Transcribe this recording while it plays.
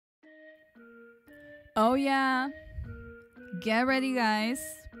Oh yeah, get ready guys.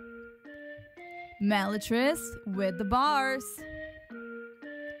 Meletriss with the bars.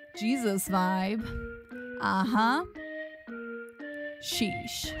 Jesus vibe.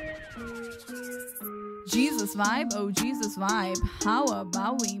 Sheesh. Jesus vibe, oh Jesus vibe. How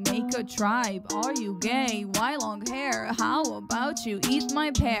about we make a tribe? Are you gay? Why long hair? How about you eat my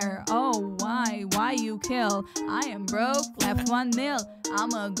pear? Oh why you kill? I am broke, left 1 mil.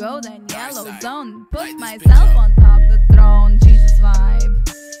 I'ma go then yellow zone. Put myself on top the throne. Jesus vibe.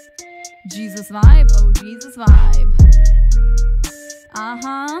 Jesus vibe, oh Jesus vibe.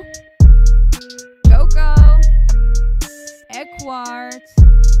 KOKO, Equart,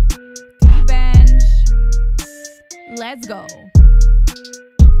 T-Bench. Let's go.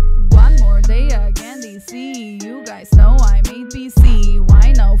 One more day again, DC. You guys know I made PC.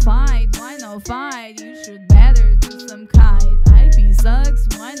 Why no fight? Why no fight? You should better do some kite. IP sucks.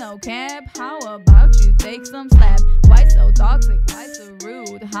 Why no cap? How about you take some slap? Why so toxic? Why so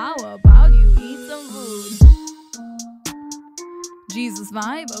rude? How about you eat some food? Jesus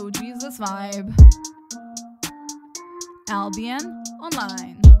vibe, oh Jesus vibe.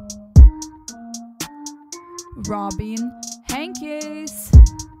 AlbionOnline. Robin Hankies.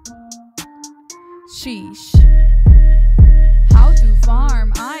 Sheesh. How to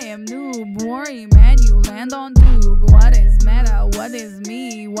farm? I am noob. Worry man, you land on tube. What is meta? What is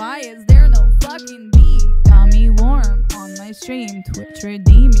me? Why is there no fucking beat? Tummy warm on my stream. Twitch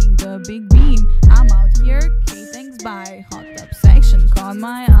redeeming the big beam. I'm out here, K thanks bye. Hot tub section caught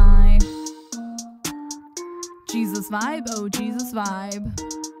my eye. Jesus vibe, oh Jesus vibe.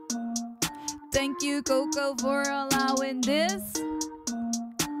 Thank you KOKO for allowing this.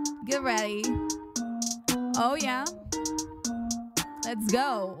 Get ready. Oh yeah. Let's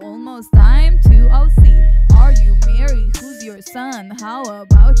go. Almost time to OC. Are you married? Who's your son? How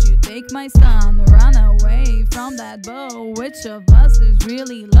about you take my son? Run away from that bow. Which of us is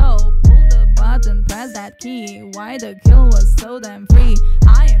really low? Pull the button, press that key. Why the kill was so damn free?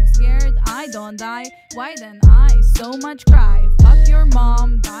 I am scared, I don't die. Why then I so much cry? Fuck your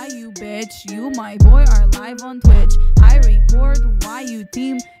mom, die you bitch. You my boy are live on Twitch. I report why you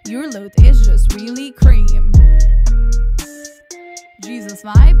team. Your loot is just really cream. Jesus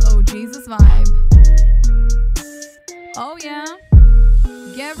vibe, oh Jesus vibe. Oh yeah.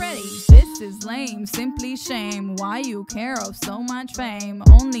 Get ready, this is lame, simply shame. Why you care of so much fame?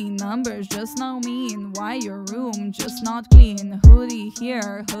 Only numbers, just no mean. Why your room just not clean? Hoodie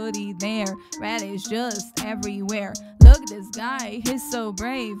here, hoodie there, red is just everywhere. Look this guy, he's so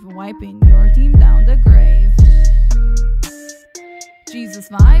brave, wiping your team down the grave. Jesus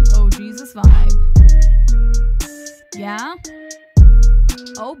vibe, oh Jesus vibe. Yeah?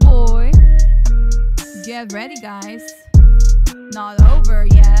 Oh boy. Get ready guys. Not over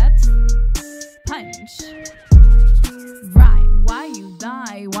yet. Punch. Rhyme. Why you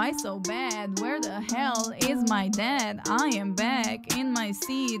die? Why so bad? Where the hell is my dad? I am back in my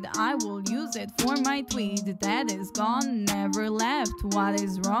seed. I will use it for my tweed. Dad is gone, never left. What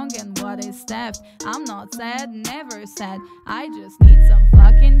is wrong and what is theft? I'm not sad, never sad. I just need some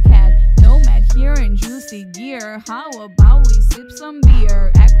fucking cat. Nomad here in juicy gear. How about we sip some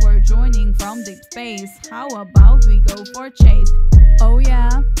beer? Equart joining from deep space. How about we go for chase? Oh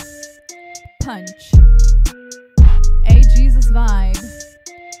yeah. Punch. A Jesus vibe.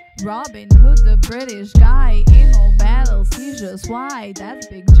 Robin Hood, the British guy. In all battles, he's just wide. That's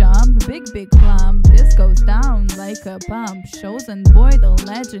big jump, big plump. This goes down like a pump. Chosen boy, the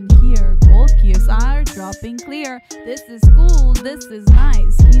legend here. Gold gears are dropping clear. This is cool, this is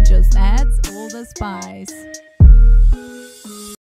nice. He just adds all the spice.